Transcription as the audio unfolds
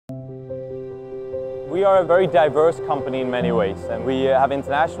We are a very diverse company in many ways, and we have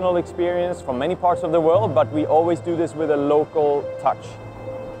international experience from many parts of the world, but we always do this with a local touch.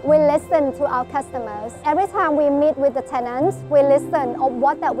 We listen to our customers. Every time we meet with the tenants, we listen of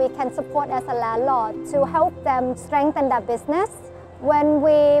what that we can support as a landlord to help them strengthen their business. When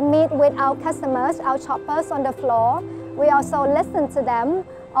we meet with our customers, our shoppers on the floor, we also listen to them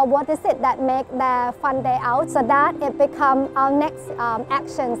or what is it that make their fun day out so that it become our next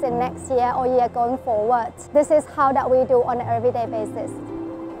actions in next year or year going forward. This is how that we do on an everyday basis.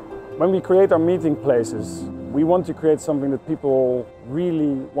 When we create our meeting places, we want to create something that people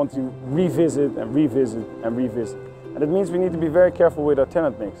really want to revisit and revisit and revisit. And it means we need to be very careful with our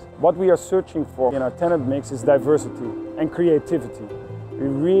tenant mix. What we are searching for in our tenant mix is diversity and creativity. We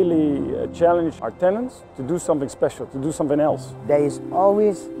really challenge our tenants to do something special, to do something else. There is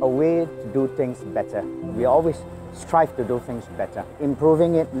always a way to do things better. We always strive to do things better,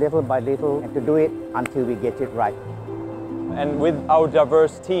 improving it little by little and to do it until we get it right. And with our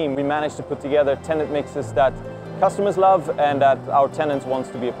diverse team, we managed to put together tenant mixes that customers love and that our tenants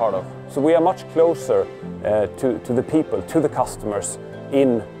want to be a part of. So we are much closer to the people, to the customers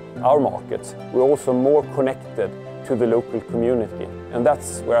in our markets. We're also more connected to the local community, and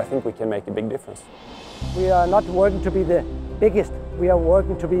that's where I think we can make a big difference. We are not working to be the biggest, we are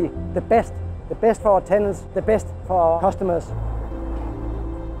working to be the best for our tenants, the best for our customers.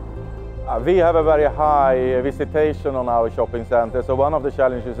 We have a very high visitation on our shopping center, so one of the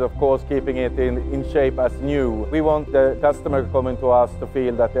challenges is of course keeping it in shape as new. We want the customer coming to us to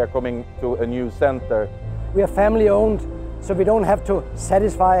feel that they're coming to a new center. We are family owned, so we don't have to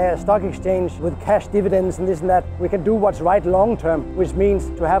satisfy a stock exchange with cash dividends and this and that. We can do what's right long term, which means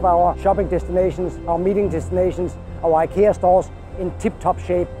to have our shopping destinations, our meeting destinations, our IKEA stores in tip-top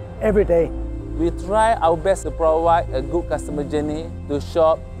shape every day. We try our best to provide a good customer journey to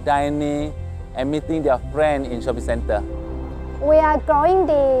shop, dining and meeting their friends in shopping center. We are growing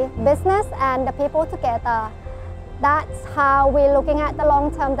the business and the people together. That's how we're looking at the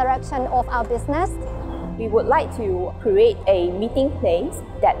long-term direction of our business. We would like to create a meeting place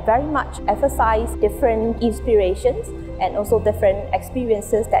that very much emphasizes different inspirations and also different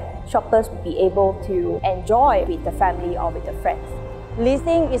experiences that shoppers will be able to enjoy with the family or with the friends.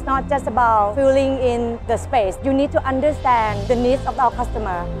 Leasing is not just about filling in the space. You need to understand the needs of our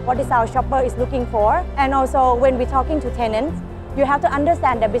customer, what is our shopper is looking for. And also when we're talking to tenants, you have to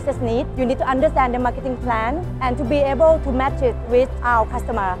understand their business needs. You need to understand the marketing plan and to be able to match it with our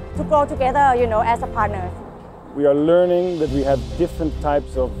customer to grow together, as a partner. We are learning that we have different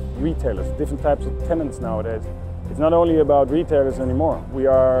types of retailers, different types of tenants nowadays. It's not only about retailers anymore. We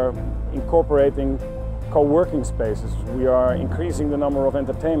are incorporating co-working spaces. We are increasing the number of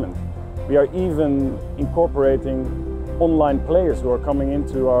entertainment. We are even incorporating online players who are coming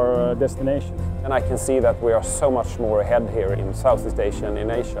into our destinations. And I can see that we are so much more ahead here in Southeast Asia and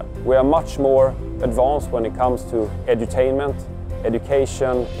in Asia. We are much more advanced when it comes to edutainment,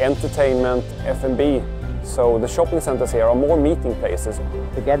 education, entertainment, F&B. So the shopping centers here are more meeting places.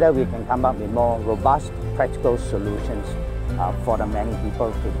 Together we can come up with more robust, practical solutions for the many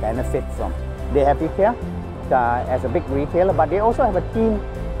people to benefit from. They have IKEA as a big retailer, but they also have a team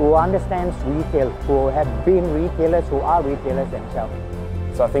who understands retail, who have been retailers, who are retailers themselves.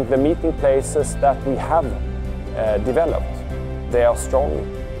 So I think the meeting places that we have developed, they are strong,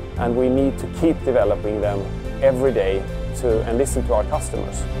 and we need to keep developing them every day and listen to our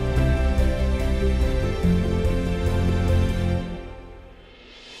customers.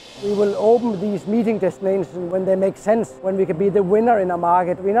 We will open these meeting destinations when they make sense, when we can be the winner in our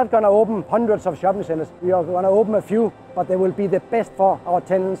market. We're not going to open hundreds of shopping centers. We are going to open a few, but they will be the best for our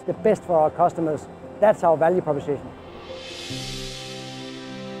tenants, the best for our customers. That's our value proposition.